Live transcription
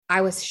I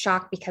was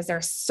shocked because there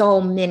are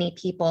so many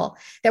people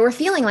that were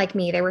feeling like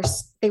me.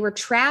 They were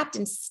trapped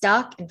and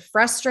stuck and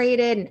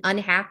frustrated and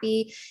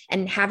unhappy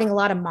and having a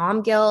lot of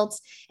mom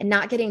guilt and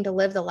not getting to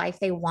live the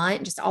life they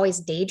want, just always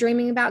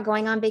daydreaming about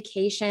going on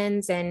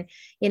vacations and,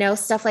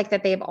 stuff like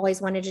that they've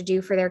always wanted to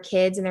do for their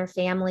kids and their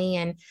family.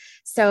 And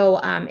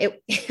so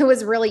it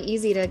was really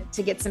easy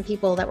to get some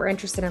people that were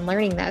interested in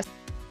learning this.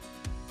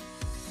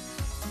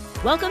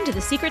 Welcome to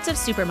the Secrets of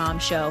Supermom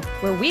show,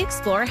 where we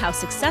explore how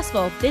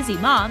successful, busy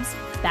moms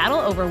battle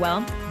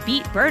overwhelm,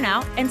 beat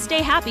burnout, and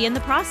stay happy in the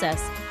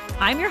process.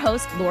 I'm your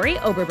host, Lori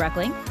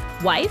Oberbreckling,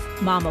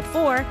 wife, mom of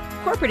 4,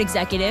 corporate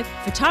executive,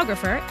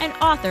 photographer, and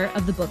author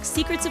of the book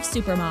Secrets of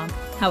Supermom,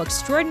 How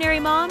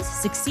Extraordinary Moms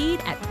Succeed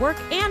at Work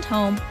and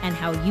Home, and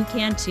How You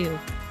Can Too.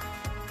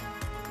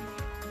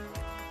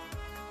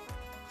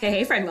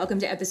 Hey, friend, welcome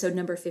to episode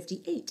number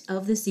 58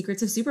 of the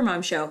Secrets of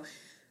Supermom show.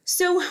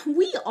 So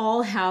we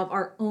all have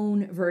our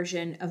own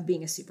version of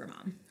being a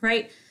supermom,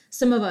 right?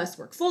 Some of us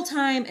work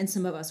full-time and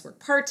some of us work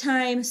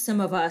part-time.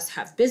 Some of us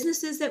have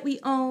businesses that we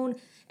own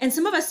and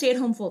some of us stay at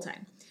home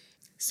full-time.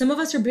 Some of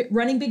us are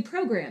running big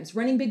programs,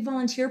 running big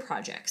volunteer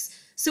projects.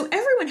 So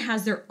everyone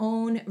has their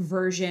own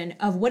version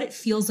of what it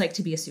feels like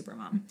to be a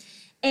supermom.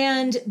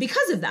 And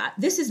because of that,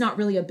 this is not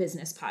really a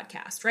business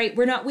podcast, right?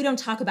 We don't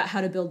talk about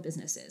how to build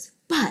businesses,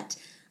 but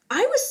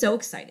I was so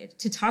excited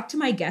to talk to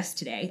my guest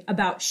today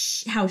about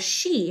how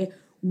she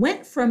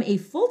went from a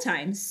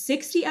full-time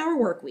 60-hour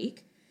work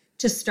week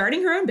to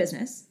starting her own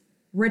business,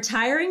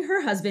 retiring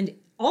her husband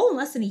all in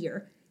less than a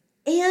year,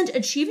 and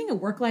achieving a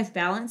work-life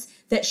balance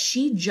that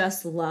she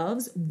just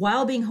loves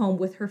while being home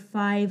with her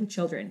 5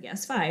 children.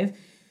 Yes, 5.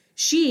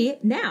 She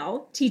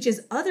now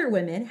teaches other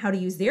women how to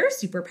use their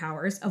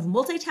superpowers of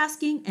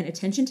multitasking and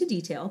attention to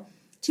detail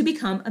to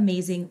become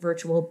amazing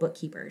virtual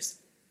bookkeepers.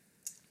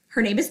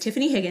 Her name is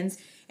Tiffani Higgins,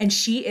 and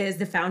she is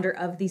the founder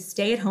of the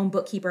Stay-at-Home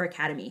Bookkeeper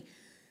Academy.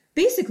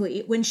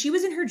 Basically, when she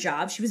was in her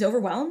job, she was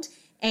overwhelmed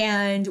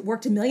and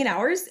worked 1 million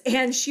hours,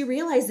 and she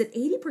realized that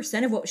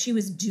 80% of what she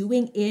was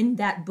doing in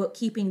that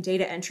bookkeeping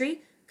data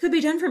entry could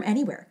be done from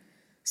anywhere.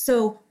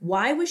 So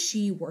why was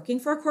she working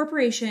for a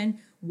corporation?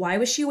 Why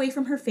was she away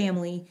from her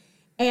family?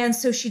 And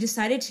so she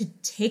decided to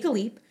take a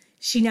leap.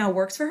 She now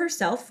works for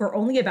herself for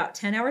only about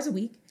 10 hours a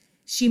week.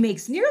 She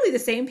makes nearly the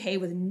same pay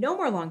with no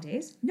more long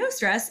days, no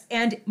stress,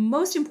 and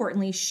most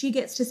importantly, she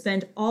gets to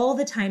spend all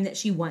the time that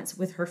she wants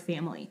with her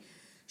family.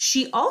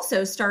 She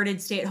also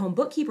started Stay-at-Home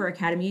Bookkeeper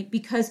Academy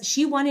because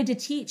she wanted to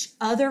teach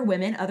other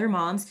women, other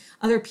moms,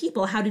 other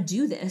people how to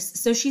do this.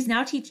 So she's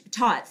now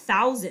taught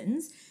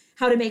thousands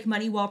how to make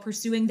money while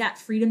pursuing that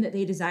freedom that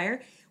they desire,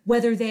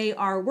 whether they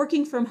are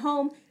working from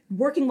home,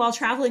 working while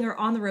traveling, or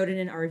on the road in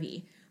an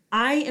RV.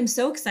 I am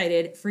so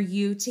excited for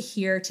you to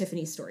hear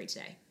Tiffani's story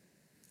today.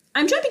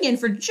 I'm jumping in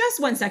for just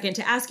 1 second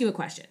to ask you a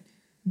question.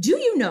 Do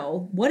you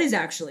know what is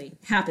actually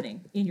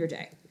happening in your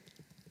day?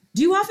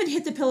 Do you often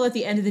hit the pillow at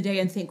the end of the day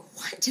and think,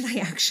 what did I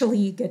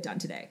actually get done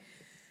today?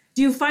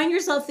 Do you find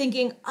yourself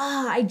thinking,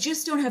 I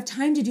just don't have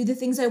time to do the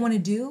things I want to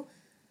do,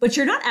 but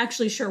you're not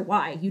actually sure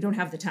why you don't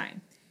have the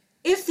time?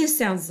 If this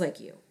sounds like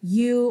you,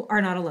 you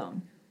are not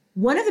alone.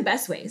 One of the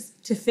best ways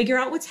to figure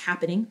out what's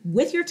happening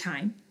with your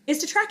time is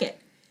to track it.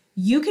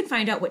 You can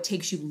find out what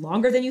takes you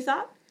longer than you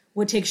thought,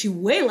 what takes you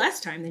way less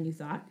time than you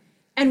thought,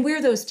 and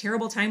where those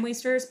terrible time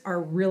wasters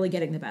are really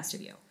getting the best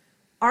of you.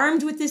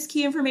 Armed with this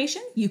key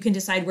information, you can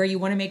decide where you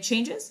want to make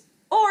changes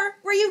or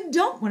where you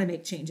don't want to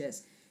make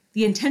changes.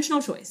 The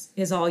intentional choice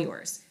is all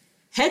yours.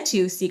 Head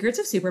to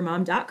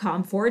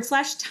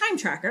secretsofsupermom.com/time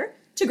tracker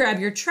to grab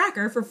your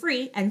tracker for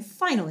free and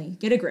finally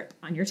get a grip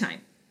on your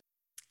time.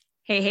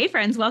 Hey,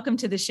 friends, welcome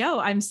to the show.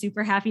 I'm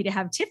super happy to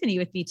have Tiffani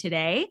with me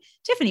today.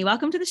 Tiffani,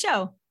 welcome to the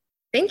show.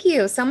 Thank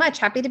you so much.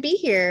 Happy to be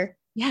here.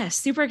 Yes,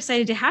 super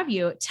excited to have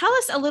you. Tell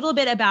us a little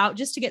bit about,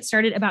 just to get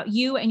started, about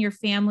you and your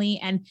family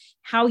and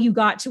how you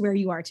got to where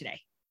you are today.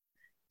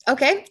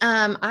 Okay.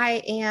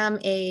 I am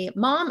a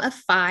mom of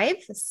 5.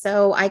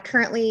 So I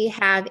currently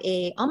have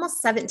a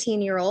almost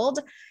 17-year-old,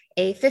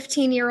 a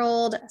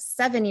 15-year-old,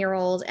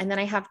 7-year-old, and then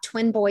I have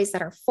twin boys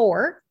that are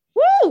 4.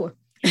 Woo!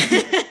 We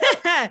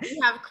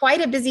have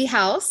quite a busy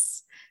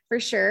house for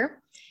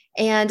sure.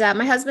 And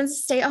my husband's a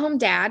stay-at-home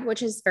dad,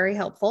 which is very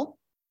helpful.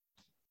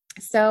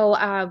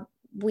 So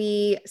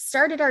we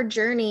started our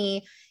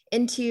journey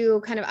into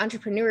kind of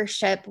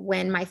entrepreneurship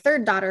when my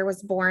 3rd daughter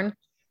was born.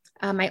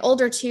 My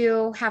older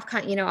 2 have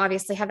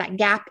obviously have that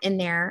gap in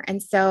there.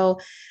 And so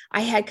I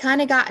had kind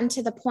of gotten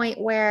to the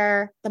point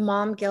where the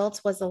mom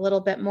guilt was a little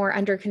bit more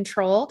under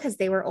control because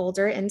they were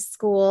older in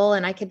school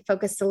and I could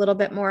focus a little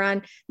bit more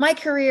on my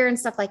career and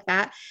stuff like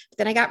that. But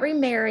then I got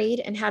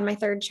remarried and had my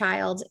 3rd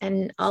child,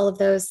 and all of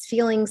those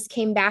feelings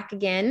came back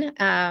again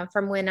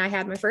from when I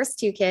had my first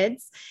 2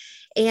 kids.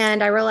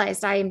 And I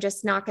realized I am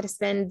just not going to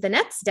spend the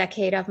next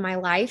decade of my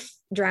life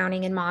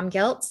drowning in mom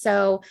guilt.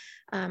 So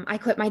I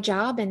quit my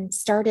job and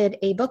started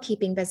a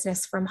bookkeeping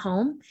business from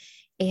home.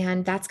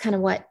 And that's kind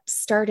of what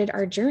started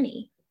our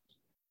journey.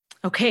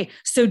 Okay.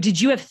 So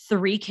did you have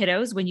 3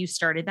 kiddos when you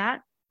started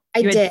that?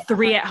 I did.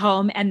 3 at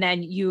home and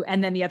then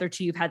the other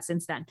 2 you've had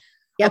since then.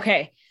 Yep.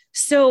 Okay.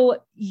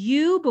 So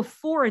you,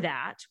 before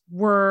that,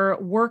 were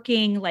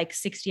working like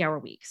 60-hour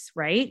weeks,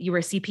 right? You were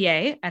a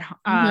CPA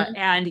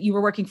and you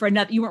were working for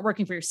you weren't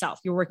working for yourself.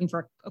 You were working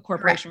for a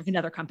corporation, with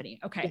another company.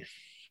 Okay. Yeah.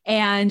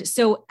 And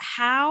so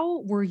how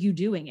were you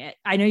doing it?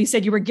 I know you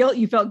said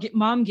you felt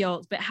mom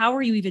guilt, but how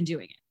were you even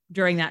doing it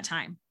during that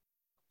time?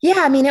 Yeah,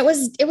 I mean, it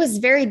was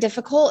very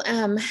difficult.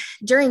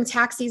 During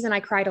tax season, I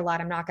cried a lot.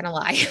 I'm not going to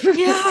lie.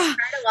 Yeah. I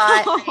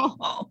cried a lot.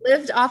 I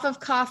lived off of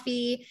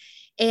coffee,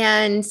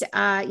 and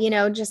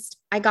just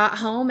I got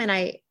home,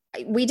 and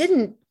we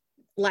didn't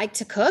like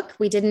to cook.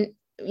 We didn't,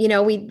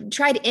 we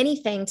tried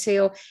anything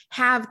to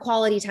have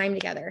quality time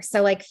together.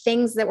 So like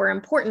things that were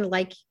important,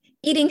 like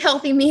eating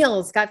healthy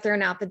meals, got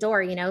thrown out the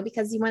door,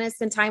 because you want to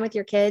spend time with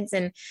your kids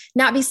and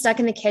not be stuck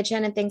in the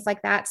kitchen and things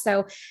like that.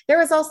 So there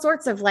was all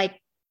sorts of like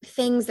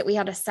things that we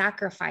had to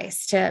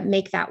sacrifice to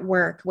make that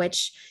work,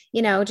 which,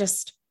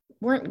 just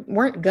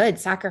weren't good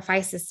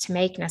sacrifices to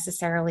make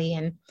necessarily.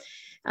 And,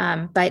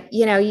 but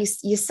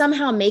you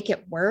somehow make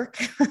it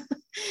work.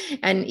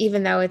 And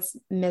even though it's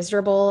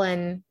miserable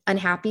and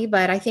unhappy,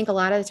 but I think a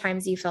lot of the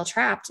times you feel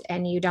trapped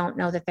and you don't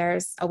know that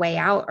there's a way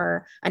out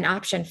or an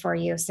option for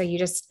you. So you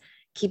just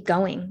keep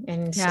going,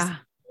 and just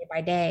day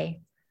by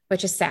day,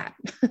 which is sad.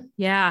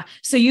 Yeah.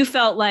 So you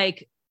felt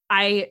like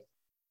I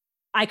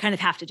kind of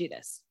have to do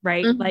this,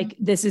 right? Mm-hmm. Like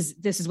this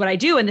is what I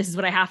do, and this is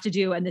what I have to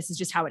do. And this is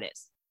just how it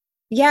is.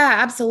 Yeah,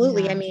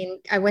 absolutely. Yeah. I mean,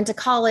 I went to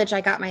college,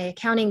 I got my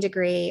accounting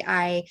degree.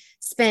 I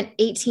spent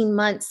 18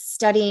 months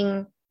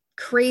studying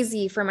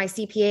crazy for my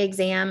CPA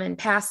exam and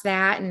passed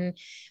that. And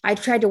I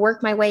tried to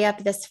work my way up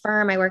at this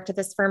firm. I worked at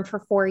this firm for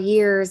 4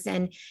 years.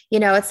 And,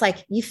 it's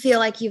like, you feel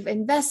like you've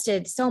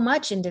invested so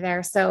much into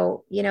there.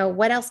 So,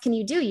 what else can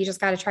you do? You just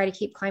got to try to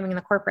keep climbing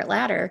the corporate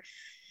ladder.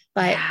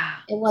 But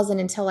it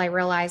wasn't until I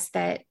realized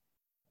that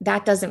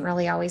doesn't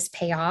really always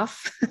pay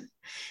off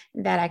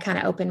that I kind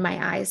of opened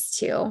my eyes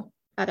to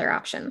other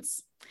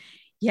options.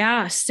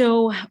 Yeah.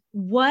 So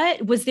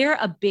was there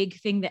a big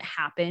thing that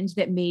happened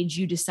that made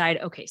you decide,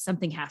 okay,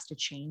 something has to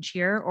change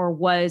here? Or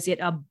was it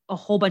a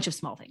whole bunch of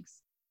small things?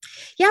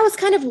 Yeah, it was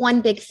kind of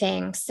one big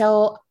thing.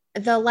 So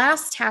the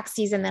last tax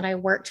season that I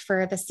worked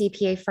for the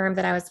CPA firm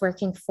that I was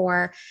working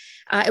for,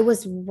 it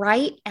was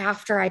right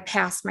after I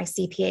passed my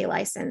CPA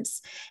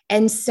license.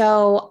 And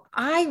so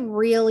I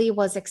really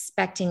was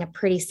expecting a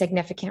pretty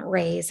significant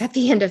raise at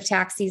the end of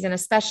tax season,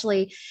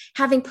 especially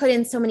having put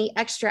in so many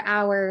extra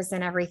hours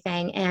and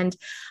everything. And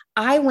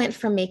I went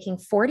from making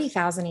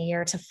 $40,000 a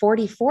year to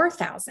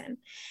 $44,000.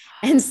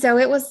 And so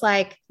it was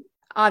like,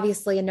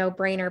 obviously a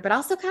no-brainer, but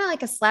also kind of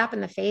like a slap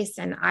in the face.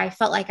 And I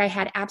felt like I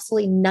had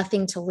absolutely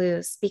nothing to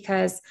lose,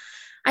 because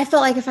I felt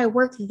like if I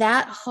worked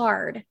that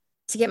hard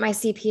to get my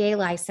CPA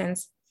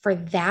license for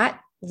that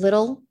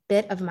little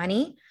bit of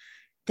money,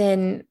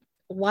 then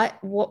why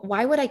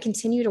would I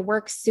continue to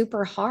work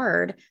super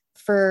hard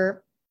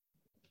for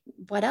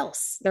what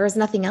else? There was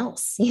nothing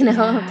else,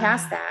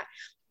 past that.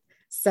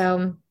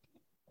 So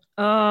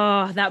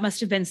oh, that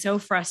must have been so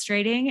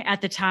frustrating at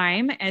the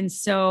time. And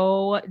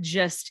so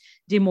just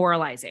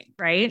demoralizing,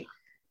 right?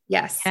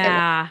 Yes.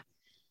 Yeah.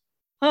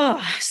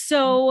 Oh,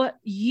 so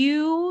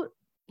you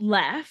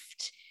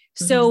left.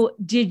 So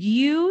did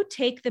you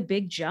take the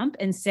big jump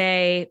and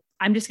say,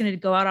 I'm just going to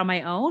go out on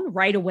my own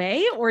right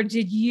away? Or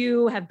did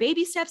you have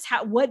baby steps?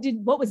 What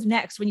was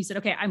next when you said,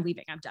 okay, I'm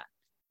leaving, I'm done?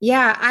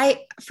 Yeah.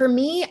 For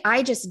me,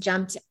 I just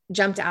jumped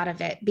out of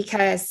it,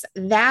 because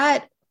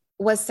that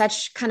was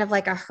such kind of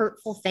like a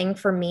hurtful thing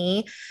for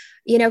me,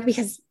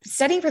 because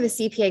studying for the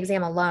CPA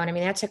exam alone, I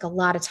mean, that took a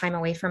lot of time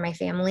away from my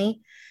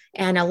family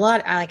and a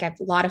lot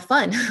of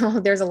fun.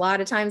 There's a lot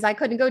of times I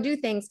couldn't go do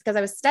things because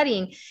I was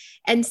studying.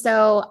 And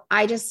so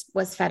I just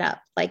was fed up.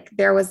 Like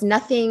there was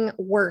nothing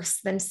worse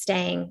than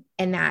staying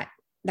in that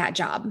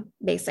job,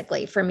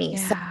 basically, for me.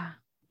 Yeah. So,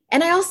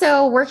 and I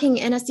also, working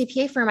in a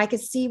CPA firm, I could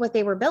see what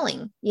they were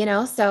billing,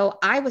 so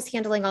I was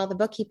handling all the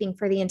bookkeeping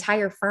for the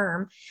entire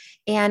firm.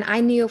 And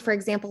I knew, for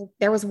example,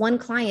 there was one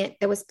client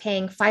that was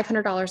paying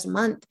 $500 a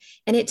month,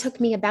 and it took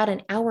me about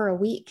an hour a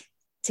week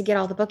to get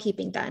all the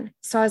bookkeeping done.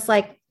 So I was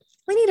like,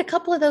 I need a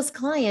couple of those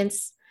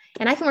clients,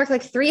 and I can work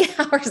like 3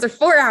 hours or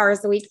 4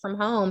 hours a week from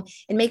home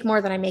and make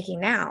more than I'm making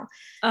now.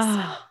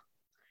 Oh,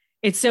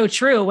 it's so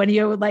true when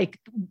you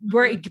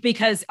work,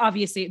 because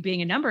obviously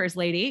being a numbers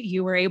lady,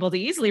 you were able to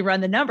easily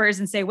run the numbers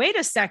and say, wait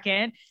a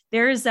second,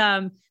 there's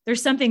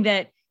something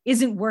that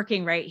isn't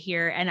working right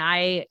here. And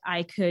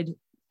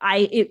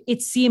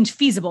it seemed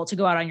feasible to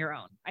go out on your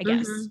own, I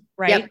guess.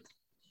 Right.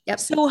 Yep.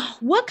 So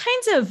what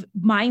kinds of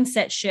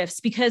mindset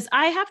shifts? Because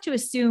I have to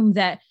assume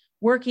that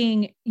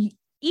working,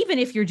 even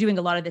if you're doing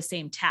a lot of the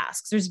same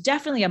tasks, there's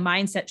definitely a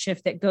mindset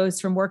shift that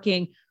goes from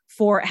working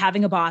for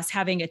having a boss,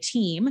 having a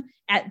team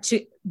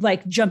to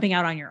like jumping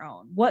out on your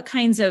own. What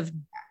kinds of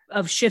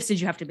shifts did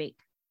you have to make?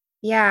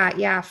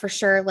 Yeah, for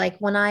sure. Like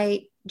when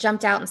I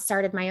jumped out and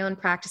started my own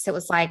practice, it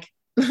was like,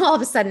 all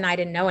of a sudden I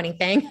didn't know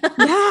anything.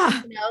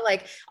 Yeah.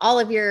 Like all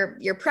of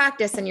your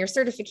practice and your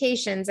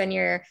certifications and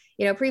your,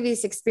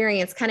 previous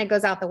experience kind of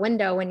goes out the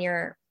window when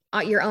you're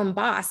your own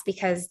boss,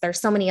 because there's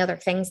so many other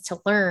things to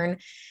learn.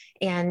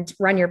 and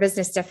run your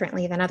business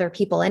differently than other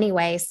people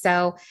anyway.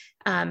 So,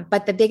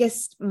 but the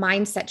biggest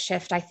mindset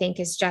shift, I think,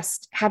 is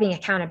just having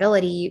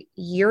accountability.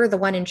 You're the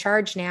one in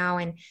charge now,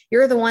 and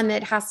you're the one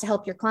that has to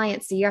help your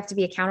clients. So you have to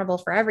be accountable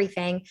for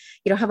everything.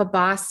 You don't have a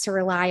boss to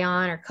rely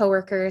on or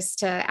coworkers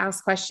to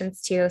ask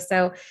questions to.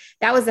 So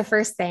that was the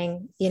first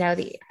thing,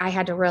 I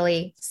had to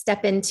really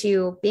step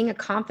into being a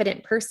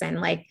confident person,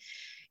 like,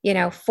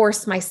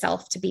 force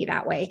myself to be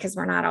that way, because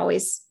we're not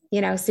always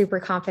super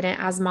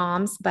confident as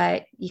moms,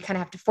 but you kind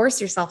of have to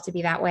force yourself to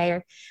be that way,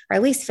 or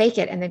at least fake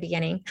it in the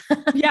beginning.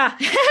 Yeah.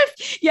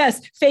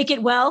 Yes. Fake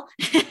it well,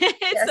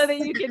 Yes.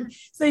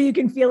 so you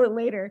can feel it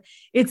later.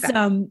 It's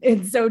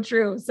so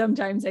true.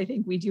 Sometimes I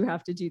think we do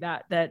have to do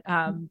that,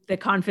 the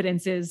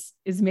confidence is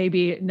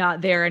maybe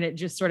not there, and it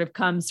just sort of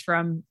comes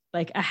from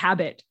like a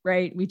habit,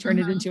 right? We turn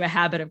it into a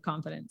habit of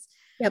confidence.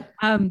 Yep.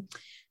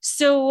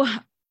 So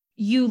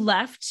you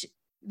left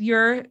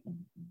your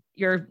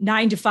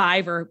 9 to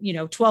 5, or,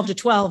 12 to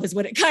 12 is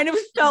what it kind of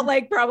felt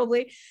like.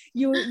 Probably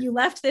you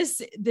left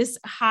this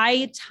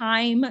high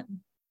time,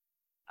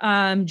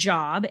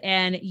 job,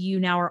 and you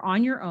now are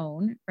on your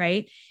own.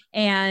 Right.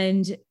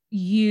 And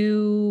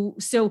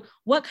so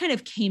what kind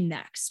of came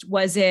next?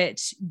 Was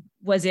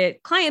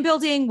it client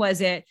building? Was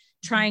it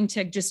trying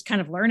to just kind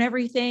of learn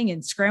everything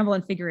and scramble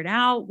and figure it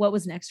out? What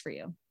was next for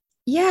you?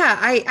 Yeah,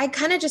 I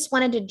kind of just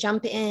wanted to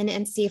jump in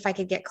and see if I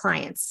could get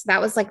clients.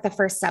 That was like the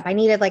first step. I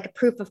needed like a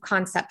proof of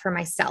concept for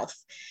myself.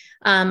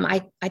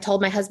 I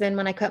told my husband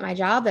when I quit my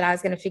job that I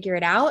was going to figure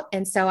it out.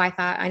 And so I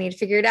thought I need to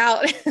figure it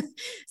out.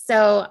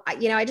 So,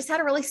 I just had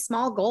a really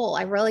small goal.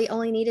 I really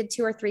only needed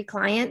 2 or 3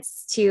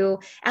 clients to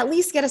at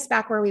least get us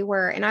back where we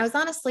were. And I was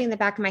honestly in the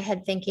back of my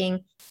head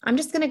thinking, I'm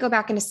just going to go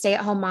back into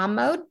stay-at-home mom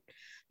mode,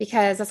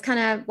 because that's kind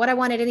of what I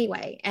wanted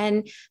anyway.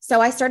 And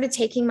so I started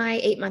taking my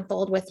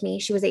 8-month-old with me.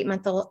 She was 8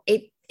 months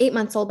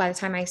old by the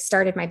time I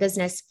started my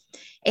business.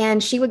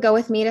 And she would go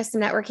with me to some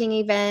networking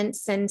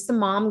events and some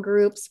mom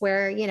groups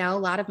where, a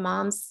lot of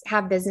moms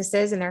have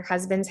businesses and their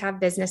husbands have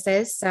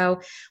businesses. So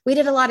we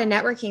did a lot of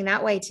networking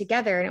that way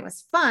together, and it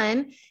was fun.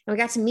 And we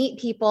got to meet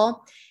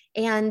people,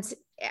 and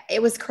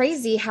it was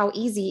crazy how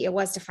easy it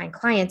was to find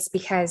clients,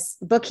 because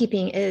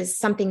bookkeeping is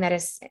something that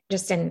is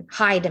just in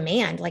high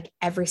demand. Like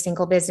every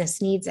single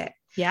business needs it.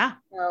 Yeah.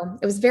 So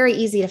it was very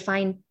easy to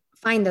find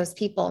those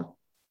people.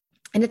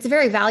 And it's a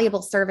very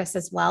valuable service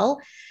as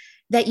well,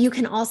 that you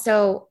can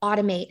also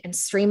automate and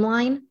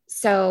streamline.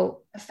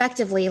 So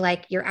effectively,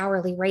 like your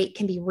hourly rate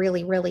can be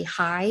really, really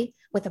high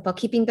with a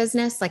bookkeeping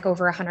business, like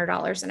over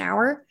 $100 an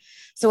hour.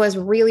 So it was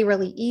really,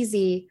 really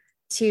easy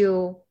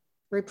to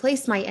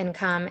replace my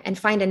income and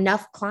find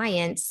enough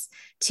clients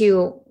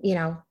to,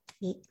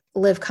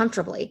 live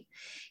comfortably.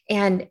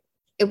 And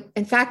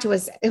in fact, it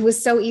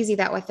was so easy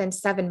that within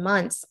 7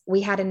 months,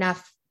 we had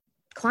enough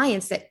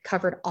clients that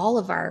covered all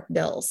of our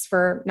bills,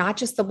 for not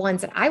just the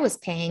ones that I was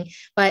paying,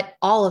 but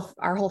all of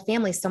our whole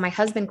family. So my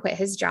husband quit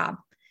his job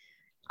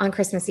on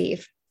Christmas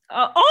Eve.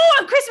 On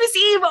Christmas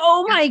Eve.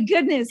 Oh my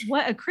goodness.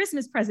 What a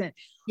Christmas present.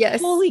 Yes.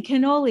 Holy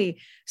cannoli.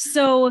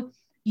 So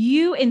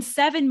you, in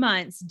 7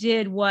 months,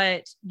 did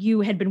what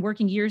you had been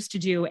working years to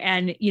do,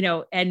 and,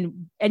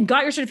 and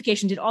got your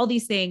certification, did all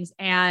these things.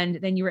 And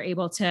then you were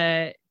able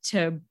to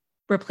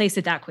replace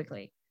it that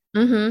quickly.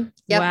 Mm-hmm.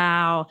 Yep.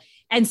 Wow.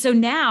 And so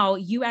now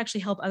you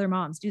actually help other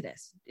moms do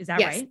this. Is that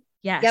right?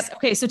 Yes. Yep.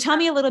 Okay. So tell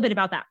me a little bit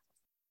about that.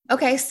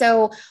 Okay.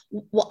 So,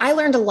 I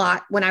learned a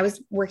lot when I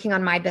was working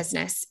on my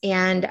business,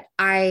 and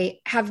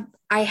I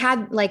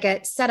had like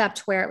a setup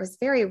to where it was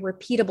very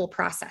repeatable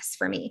process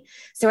for me.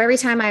 So every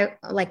time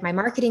my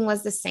marketing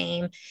was the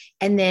same.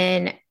 And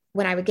then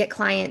when I would get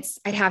clients,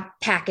 I'd have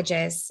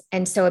packages.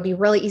 And so it'd be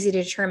really easy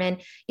to determine,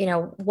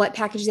 what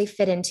package they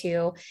fit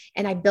into.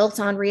 And I built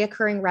on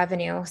reoccurring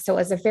revenue. So it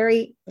was a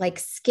very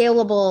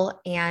scalable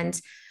and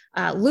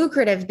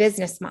lucrative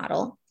business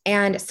model.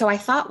 And so I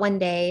thought one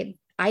day,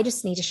 I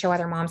just need to show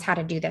other moms how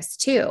to do this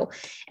too.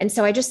 And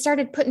so I just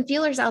started putting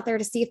feelers out there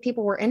to see if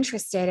people were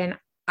interested. And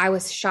I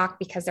was shocked,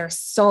 because there are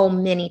so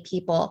many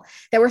people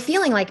that were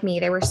feeling like me.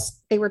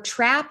 They were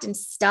trapped and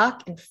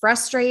stuck and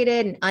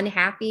frustrated and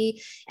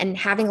unhappy, and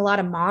having a lot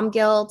of mom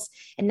guilt,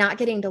 and not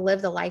getting to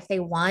live the life they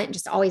want,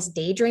 just always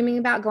daydreaming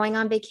about going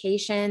on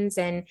vacations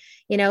and,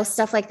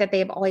 stuff like that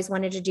they've always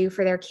wanted to do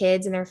for their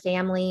kids and their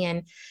family.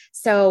 And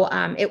so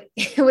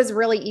it was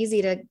really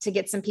easy to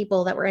get some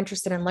people that were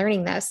interested in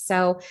learning this.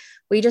 So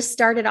we just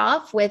started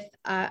off with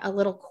a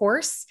little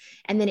course,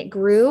 and then it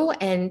grew,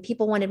 and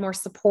people wanted more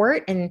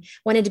support and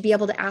wanted to be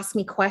able to ask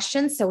me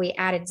questions. So we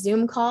added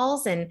Zoom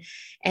calls, and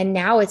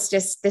now it's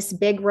just this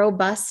big,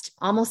 robust,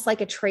 almost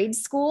like a trade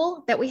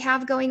school that we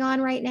have going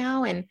on right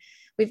now. And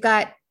we've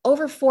got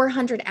over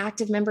 400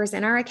 active members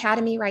in our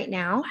academy right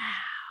now. Wow.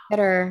 That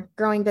are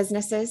growing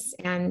businesses.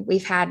 And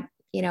we've had,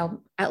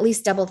 at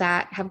least double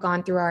that have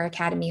gone through our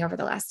academy over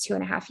the last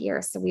 2.5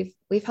 years. So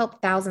we've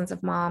helped thousands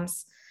of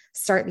moms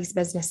start these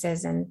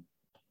businesses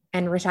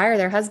and retire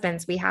their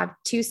husbands. We have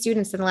 2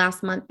 students in the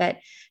last month that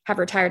have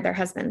retired their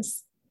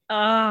husbands.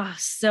 Oh,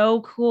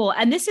 so cool.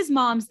 And this is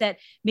moms that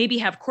maybe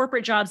have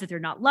corporate jobs that they're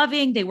not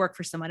loving. They work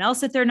for someone else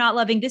that they're not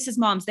loving. This is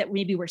moms that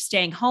maybe were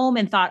staying home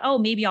and thought, oh,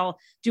 maybe I'll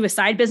do a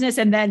side business.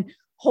 And then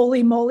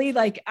holy moly,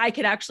 like I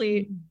could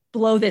actually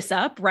blow this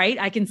up, right?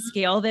 I can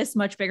scale this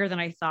much bigger than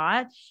I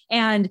thought.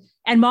 And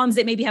moms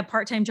that maybe have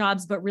part-time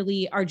jobs, but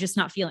really are just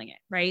not feeling it,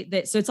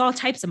 right? So it's all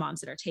types of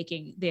moms that are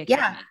taking the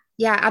academy.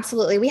 Yeah,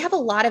 absolutely. We have a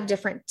lot of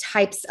different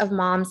types of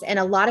moms and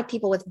a lot of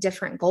people with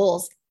different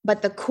goals.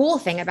 But the cool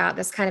thing about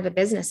this kind of a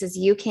business is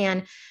you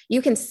can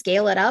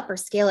scale it up or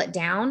scale it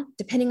down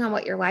depending on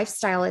what your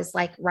lifestyle is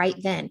like right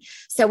then.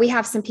 So we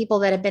have some people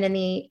that have been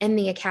in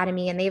the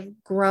academy and they've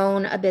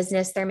grown a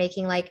business. They're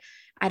making like,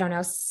 I don't know,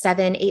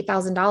 $7,000,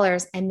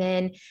 $8,000. And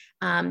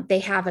then they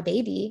have a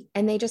baby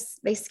and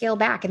they scale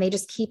back and they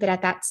just keep it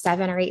at that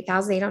 7 or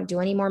 8,000. They don't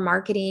do any more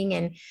marketing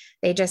and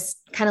they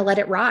just kind of let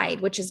it ride,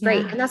 which is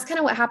great. And that's kind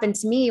of what happened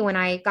to me when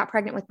I got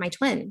pregnant with my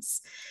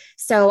twins.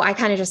 So I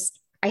kind of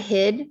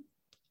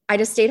I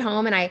just stayed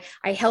home and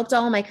I helped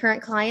all my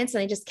current clients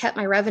and I just kept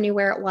my revenue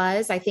where it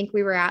was. I think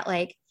we were at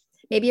like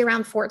maybe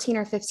around $14,000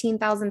 or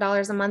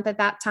 $15,000 a month at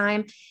that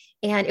time.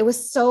 And it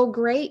was so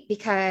great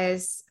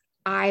because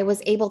I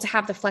was able to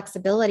have the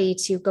flexibility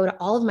to go to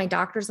all of my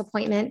doctor's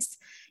appointments,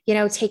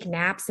 take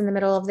naps in the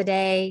middle of the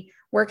day,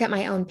 work at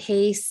my own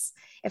pace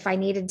if I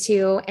needed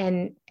to.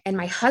 And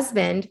my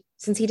husband,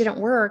 since he didn't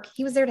work,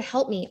 he was there to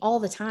help me all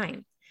the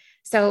time.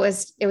 So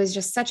it was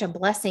just such a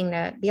blessing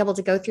to be able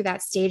to go through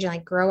that stage and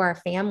like grow our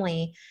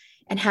family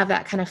and have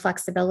that kind of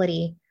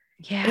flexibility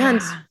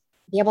and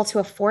be able to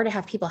afford to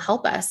have people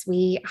help us.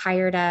 We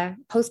hired a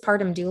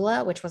postpartum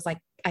doula, which was like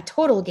a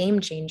total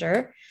game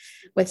changer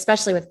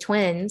especially with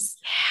twins.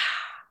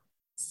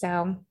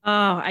 So,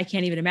 I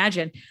can't even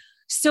imagine.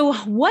 So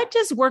what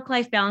does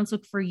work-life balance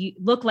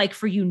look like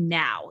for you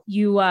now?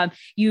 You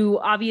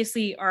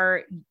obviously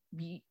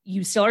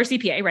you still are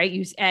CPA, right?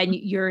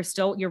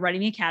 You're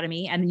running the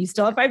academy and you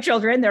still have 5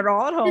 children. They're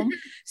all at home.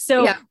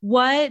 So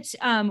what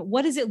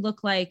does it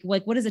look like?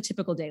 Like, what does a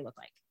typical day look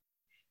like?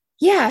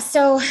 Yeah.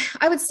 So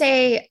I would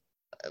say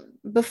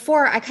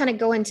before I kind of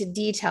go into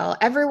detail,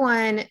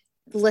 everyone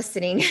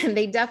listening,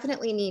 they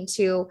definitely need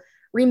to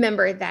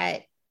remember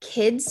that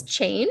kids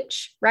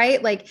change,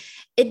 right? Like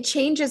it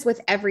changes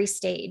with every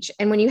stage.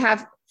 And when you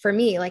have, for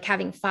me, like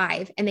having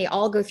 5 and they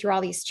all go through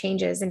all these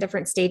changes in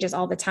different stages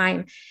all the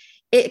time,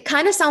 it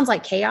kind of sounds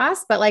like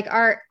chaos, but like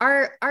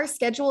our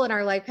schedule and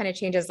our life kind of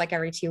changes like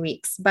every 2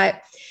 weeks.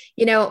 But,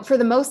 for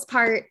the most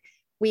part,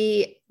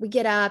 we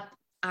get up,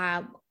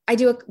 I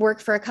do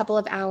work for a couple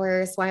of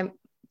hours while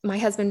my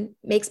husband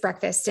makes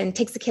breakfast and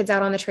takes the kids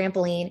out on the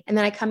trampoline. And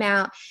then I come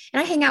out and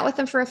I hang out with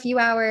them for a few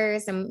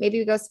hours and maybe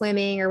we go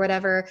swimming or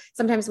whatever.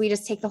 Sometimes we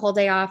just take the whole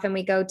day off and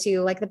we go to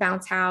like the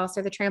bounce house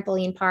or the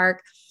trampoline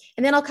park.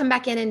 And then I'll come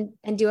back in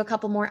and do a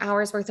couple more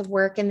hours worth of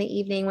work in the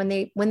evening when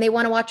they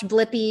want to watch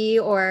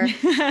Blippi or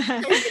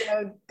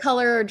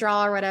color or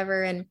draw or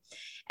whatever.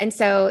 And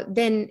so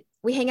then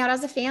we hang out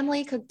as a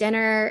family, cook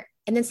dinner.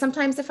 And then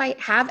sometimes if I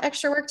have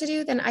extra work to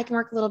do, then I can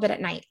work a little bit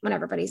at night when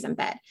everybody's in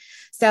bed.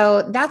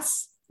 So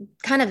that's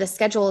kind of the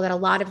schedule that a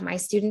lot of my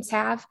students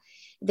have.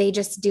 They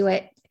just do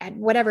it at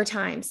whatever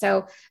time.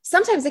 So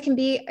sometimes it can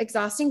be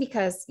exhausting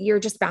because you're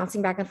just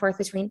bouncing back and forth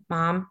between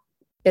mom,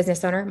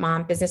 business owner,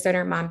 mom, business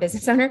owner, mom,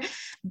 business owner.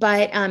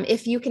 But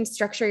if you can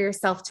structure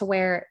yourself to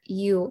where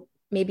you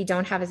maybe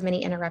don't have as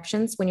many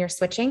interruptions when you're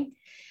switching,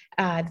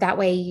 that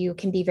way you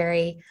can be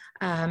very,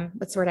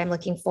 what's the word I'm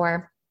looking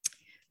for?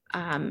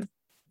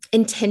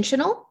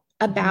 Intentional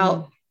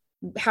about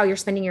how you're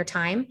spending your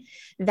time.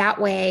 That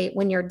way,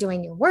 when you're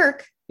doing your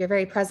work, you're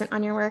very present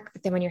on your work,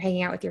 but then when you're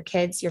hanging out with your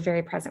kids, you're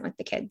very present with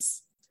the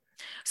kids.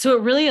 So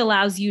it really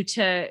allows you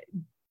to,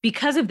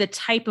 because of the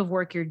type of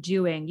work you're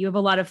doing, you have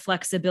a lot of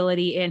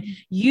flexibility in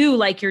you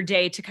like your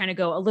day to kind of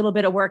go a little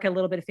bit of work, a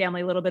little bit of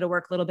family, a little bit of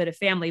work, a little bit of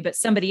family, but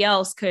somebody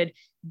else could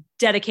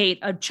dedicate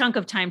a chunk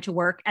of time to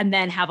work and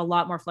then have a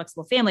lot more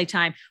flexible family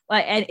time.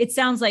 And it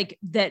sounds like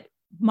that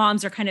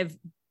moms are kind of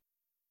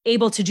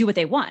able to do what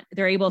they want.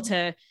 They're able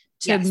to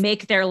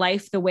make their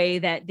life the way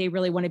that they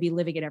really want to be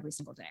living it every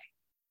single day.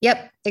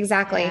 Yep,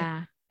 exactly.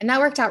 Yeah. And that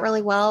worked out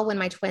really well when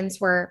my twins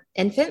were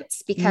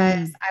infants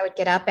because I would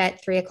get up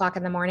at 3:00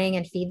 in the morning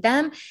and feed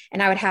them.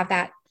 And I would have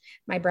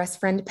my breast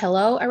friend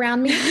pillow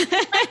around me.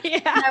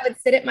 And I would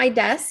sit at my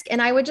desk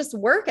and I would just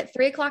work at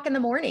 3:00 in the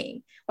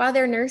morning while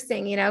they're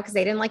nursing, because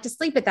they didn't like to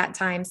sleep at that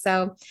time.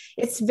 So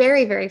it's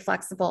very, very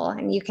flexible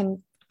and you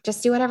can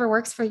just do whatever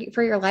works for you,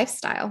 for your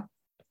lifestyle.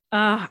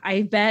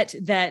 I bet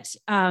that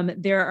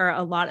there are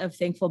a lot of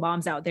thankful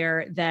moms out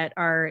there that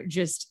are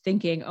just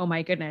thinking, oh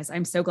my goodness,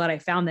 I'm so glad I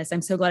found this.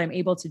 I'm so glad I'm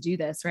able to do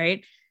this.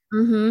 Right.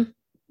 Mm-hmm.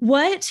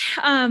 What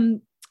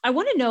I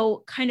want to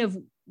know kind of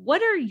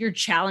what are your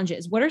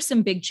challenges? What are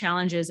some big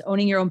challenges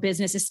owning your own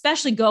business,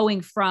 especially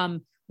going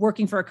from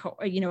working for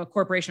a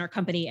corporation or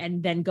company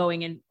and then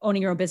going and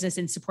owning your own business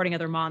and supporting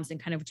other moms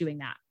and kind of doing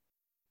that?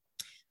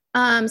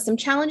 Some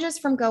challenges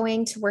from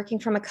going to working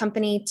from a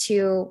company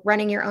to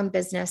running your own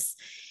business.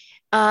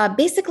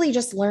 Basically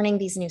just learning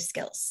these new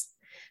skills.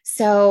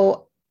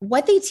 So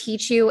what they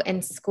teach you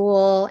in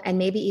school and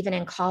maybe even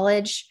in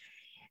college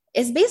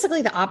is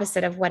basically the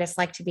opposite of what it's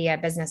like to be a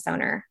business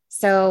owner.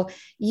 So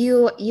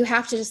you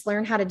have to just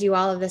learn how to do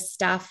all of this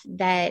stuff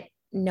that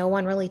no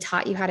one really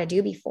taught you how to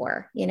do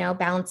before,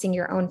 balancing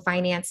your own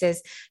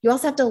finances. You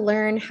also have to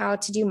learn how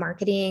to do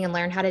marketing and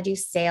learn how to do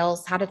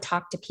sales, how to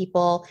talk to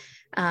people,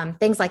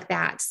 things like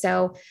that.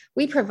 So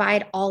we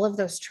provide all of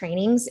those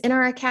trainings in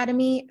our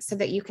academy so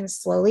that you can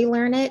slowly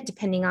learn it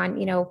depending on,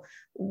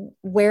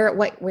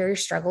 where you're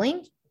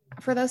struggling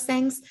for those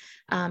things.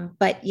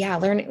 But yeah,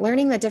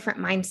 learning the different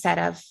mindset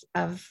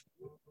of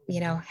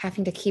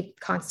having to keep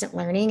constant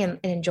learning and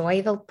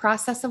enjoy the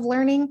process of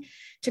learning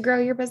to grow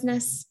your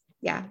business.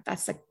 Yeah,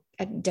 that's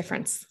a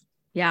difference.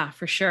 Yeah,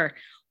 for sure.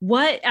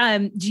 What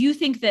do you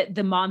think that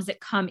the moms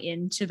that come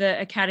into the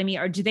academy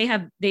do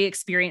they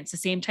experience the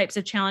same types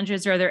of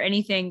challenges, or are there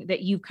anything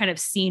that you've kind of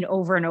seen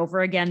over and over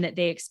again that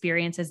they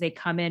experience as they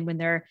come in when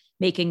they're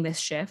making this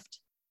shift?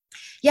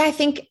 Yeah, I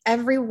think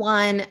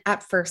everyone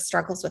at first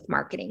struggles with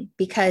marketing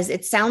because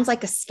it sounds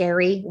like a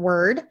scary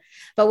word,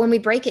 but when we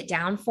break it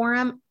down for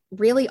them,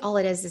 really all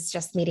it is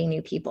just meeting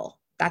new people.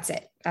 That's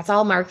it. That's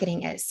all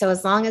marketing is. So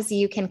as long as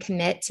you can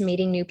commit to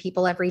meeting new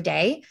people every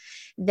day,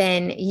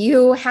 then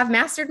you have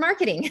mastered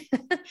marketing.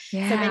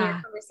 Yeah. So then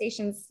your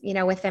conversations,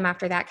 with them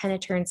after that kind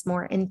of turns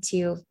more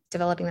into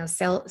developing those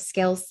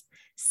sales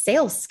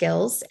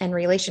skills and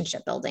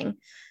relationship building.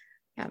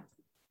 Yeah.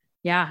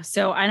 Yeah.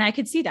 So, and I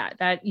could see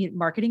that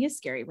marketing is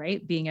scary,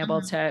 right? Being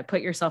able to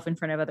put yourself in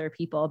front of other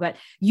people, but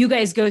you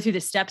guys go through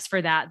the steps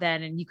for that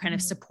then, and you kind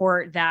of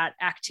support that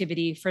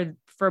activity for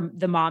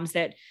the moms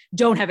that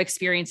don't have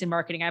experience in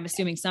marketing. I'm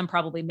assuming some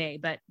probably may,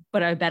 but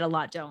I bet a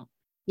lot don't.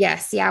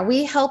 Yes. Yeah.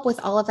 We help with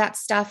all of that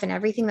stuff, and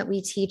everything that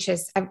we teach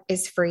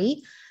is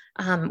free.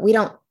 We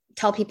don't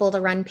tell people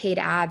to run paid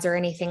ads or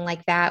anything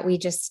like that. We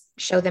just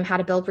show them how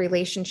to build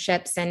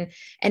relationships and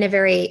in a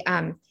very,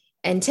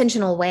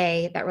 intentional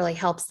way that really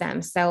helps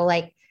them. So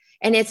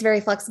and it's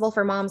very flexible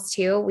for moms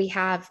too. We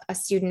have a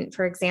student,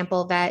 for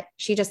example, that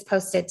she just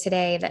posted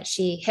today that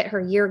she hit her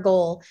year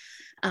goal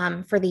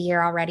for the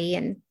year already.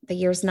 And the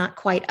year's not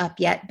quite up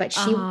yet, but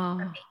she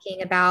was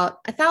making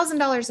about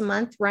 $1,000 a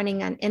month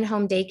running an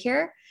in-home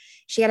daycare.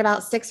 She had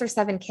about 6 or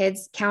 7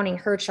 kids, counting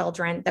her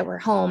children, that were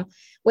home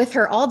with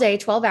her all day,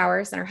 12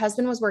 hours, and her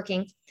husband was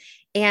working.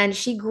 And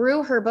she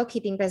grew her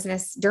bookkeeping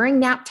business during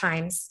nap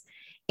times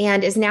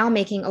and is now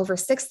making over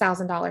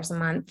 $6,000 a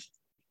month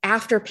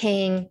after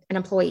paying an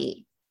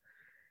employee.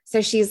 So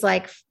she's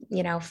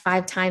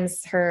 5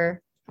 times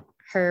her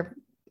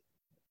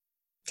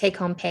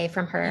take-home pay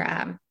from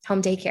her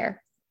home daycare.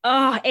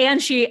 Oh,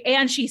 and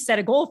she set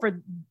a goal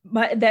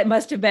that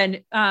must have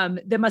been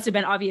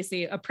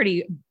obviously a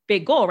pretty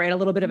big goal, right? A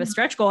little bit of a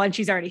stretch goal, and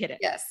she's already hit it.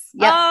 Yes.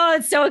 Yep. Oh,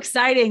 it's so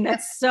exciting.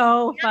 That's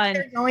so fun.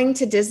 They're going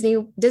to Disney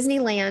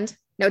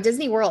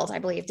World, I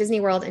believe, Disney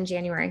World in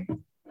January.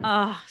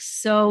 Oh,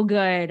 so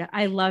good.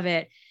 I love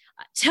it.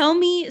 Tell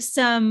me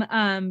some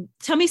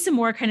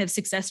more kind of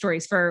success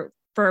stories for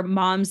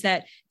moms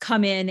that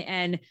come in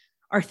and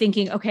are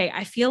thinking, okay,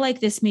 I feel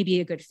like this may be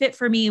a good fit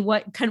for me.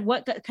 What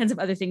kinds of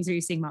other things are you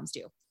seeing moms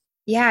do?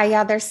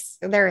 Yeah.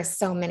 There is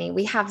so many.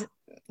 We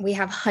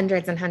have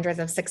hundreds and hundreds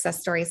of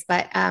success stories,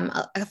 but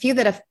a few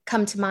that have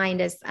come to mind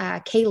is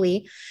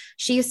Kaylee.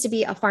 She used to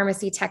be a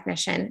pharmacy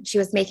technician. She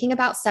was making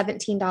about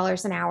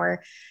 $17 an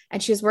hour,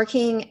 and she was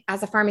working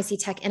as a pharmacy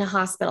tech in a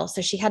hospital.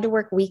 So she had to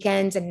work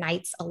weekends and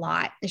nights a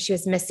lot. And she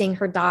was missing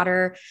her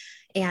daughter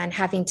and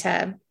having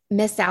to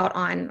miss out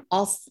on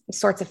all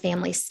sorts of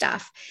family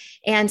stuff.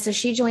 And so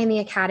she joined the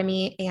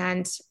academy,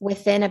 and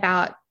within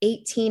about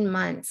 18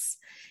 months,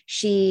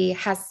 she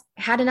has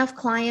had enough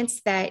clients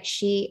that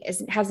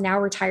has now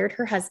retired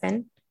her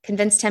husband,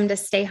 convinced him to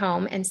stay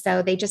home. And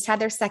so they just had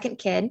their second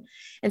kid.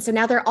 And so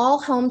now they're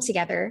all home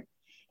together,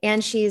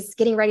 and she's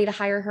getting ready to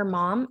hire her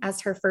mom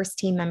as her first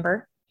team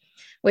member,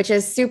 which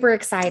is super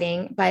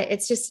exciting, but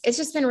it's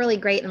just been really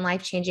great and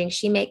life-changing.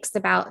 She makes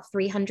about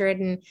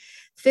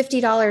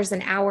 $350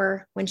 an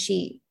hour when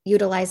she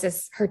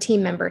utilizes her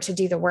team member to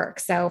do the work.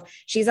 So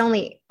she's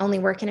only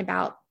working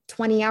about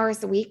 20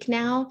 hours a week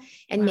now,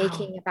 and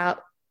making about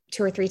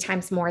 2 or 3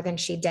 times more than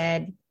she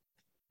did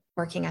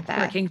working at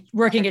that.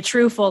 Working a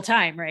true full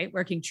time, right?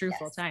 Working true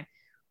full time.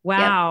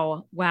 Wow.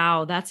 Yep.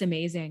 Wow. That's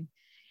amazing.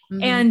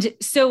 Mm-hmm. And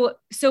so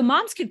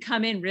moms could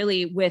come in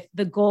really with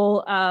the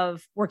goal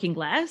of working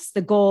less,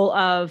 the goal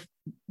of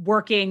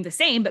working the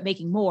same, but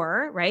making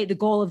more, right? The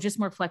goal of just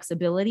more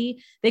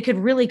flexibility. They could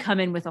really come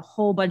in with a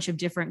whole bunch of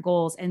different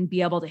goals and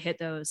be able to hit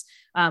those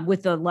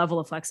with the level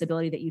of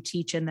flexibility that you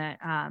teach and that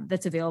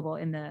that's available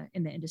in the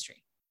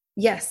industry.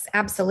 Yes,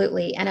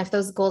 absolutely. And if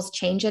those goals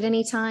change at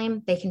any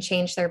time, they can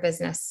change their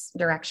business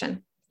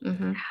direction,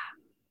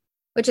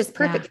 which is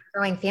perfect for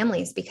growing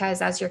families,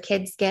 because as your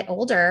kids get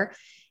older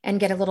and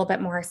get a little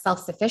bit more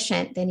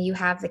self-sufficient, then you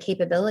have the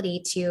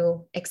capability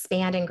to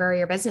expand and grow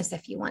your business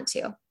if you want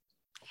to.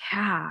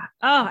 Yeah.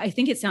 Oh, I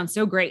think it sounds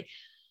so great.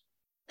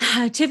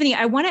 Tiffani,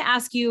 I want to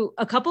ask you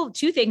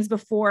two things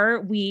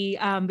before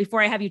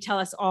I have you tell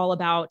us all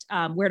about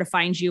where to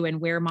find you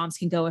and where moms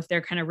can go if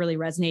they're kind of really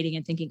resonating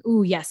and thinking,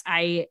 "Ooh, yes,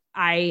 I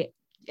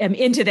am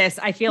into this.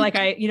 I feel like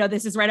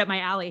this is right up my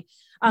alley."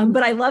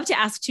 But I love to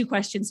ask two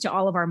questions to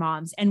all of our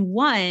moms. And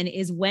one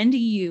is, when do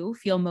you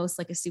feel most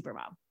like a super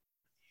mom?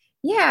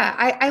 Yeah,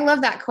 I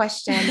love that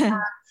question.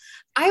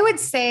 I would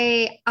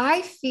say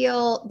I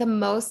feel the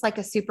most like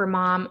a super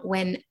mom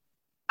when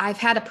I've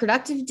had a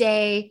productive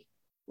day,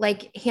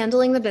 like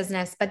handling the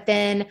business, but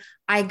then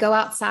I go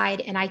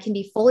outside and I can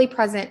be fully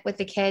present with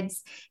the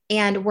kids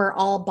and we're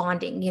all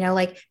bonding,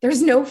 like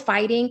there's no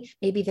fighting.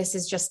 Maybe this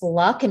is just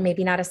luck and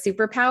maybe not a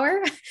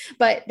superpower,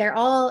 but they're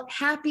all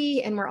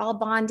happy and we're all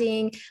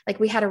bonding.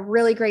 Like we had a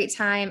really great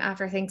time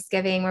after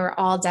Thanksgiving. We were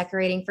all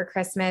decorating for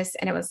Christmas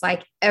and it was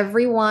like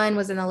everyone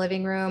was in the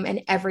living room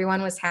and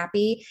everyone was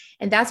happy.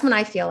 And that's when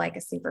I feel like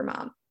a super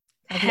mom.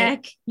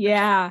 Heck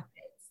yeah.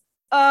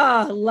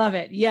 Oh, love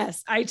it.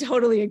 Yes, I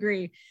totally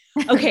agree.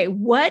 Okay.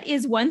 What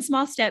is one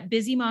small step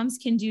busy moms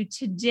can do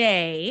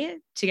today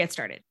to get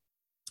started?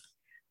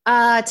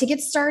 To get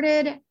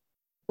started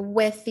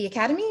with the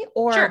academy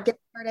or Sure. get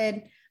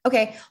started.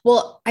 Okay.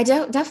 Well, I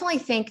definitely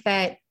think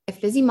that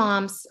if busy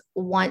moms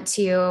want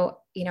to,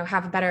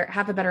 have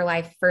a better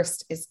life,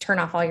 first is turn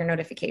off all your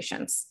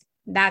notifications.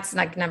 That's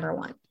like number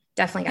one.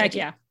 Definitely. Heck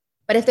yeah.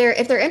 But if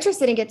they're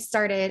interested in get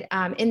started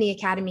in the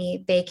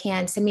academy, they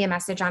can send me a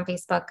message on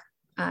Facebook,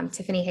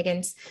 Tiffani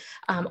Higgins,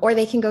 or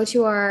they can go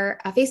to our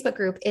Facebook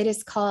group. It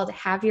is called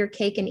Have Your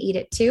Cake and Eat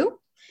It Too.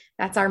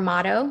 That's our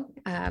motto.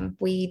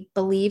 We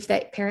believe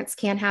that parents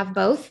can have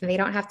both. They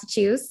don't have to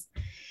choose.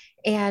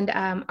 And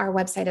our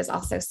website is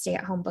also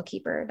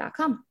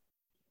stayatHomeBookkeeper.com.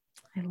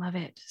 I love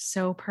it.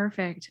 So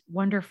perfect.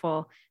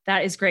 Wonderful.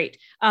 That is great.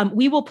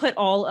 We will put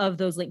all of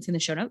those links in the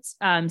show notes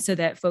so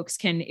that folks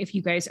can, if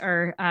you guys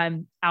are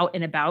out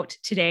and about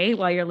today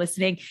while you're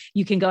listening,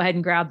 you can go ahead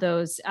and grab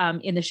those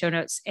in the show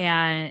notes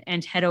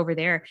and head over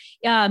there.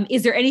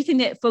 Is there anything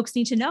that folks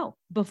need to know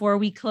before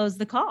we close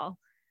the call?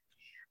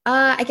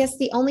 I guess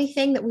the only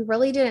thing that we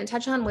really didn't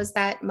touch on was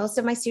that most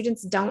of my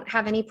students don't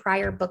have any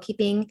prior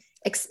bookkeeping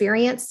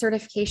experience,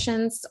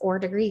 certifications, or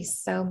degrees.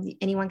 So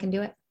anyone can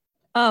do it.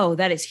 Oh,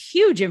 that is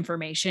huge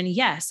information.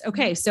 Yes.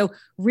 Okay. So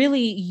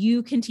really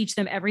you can teach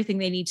them everything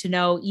they need to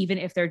know, even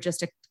if they're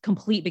just a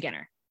complete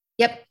beginner.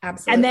 Yep.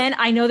 Absolutely. And then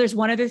I know there's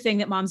one other thing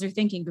that moms are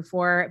thinking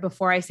before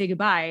I say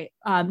goodbye.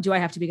 Do I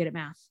have to be good at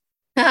math?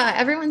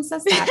 Everyone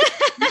says that.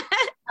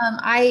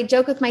 I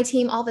joke with my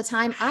team all the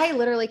time. I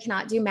literally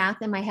cannot do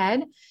math in my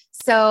head.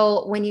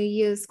 So when you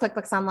use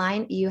QuickBooks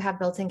Online, you have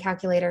built-in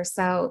calculators.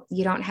 So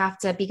you don't have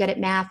to be good at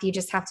math. You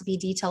just have to be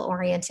detail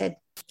oriented.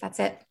 That's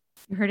it.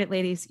 You heard it,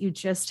 ladies. You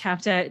just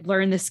have to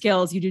learn the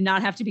skills. You do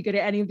not have to be good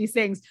at any of these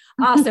things.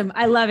 Awesome.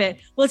 I love it.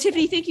 Well,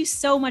 Tiffani, thank you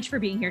so much for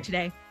being here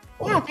today.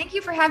 Yeah. Thank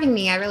you for having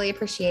me. I really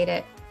appreciate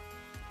it.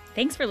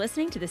 Thanks for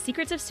listening to the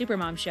Secrets of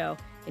Supermom show.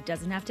 It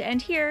doesn't have to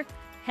end here.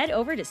 Head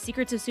over to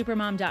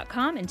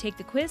secretsofsupermom.com and take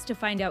the quiz to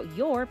find out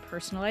your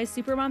personalized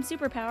supermom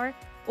superpower.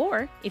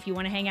 Or if you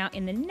want to hang out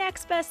in the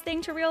next best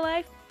thing to real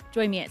life,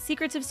 join me at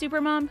Secrets of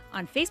Supermom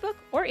on Facebook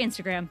or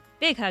Instagram.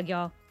 Big hug,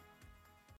 y'all.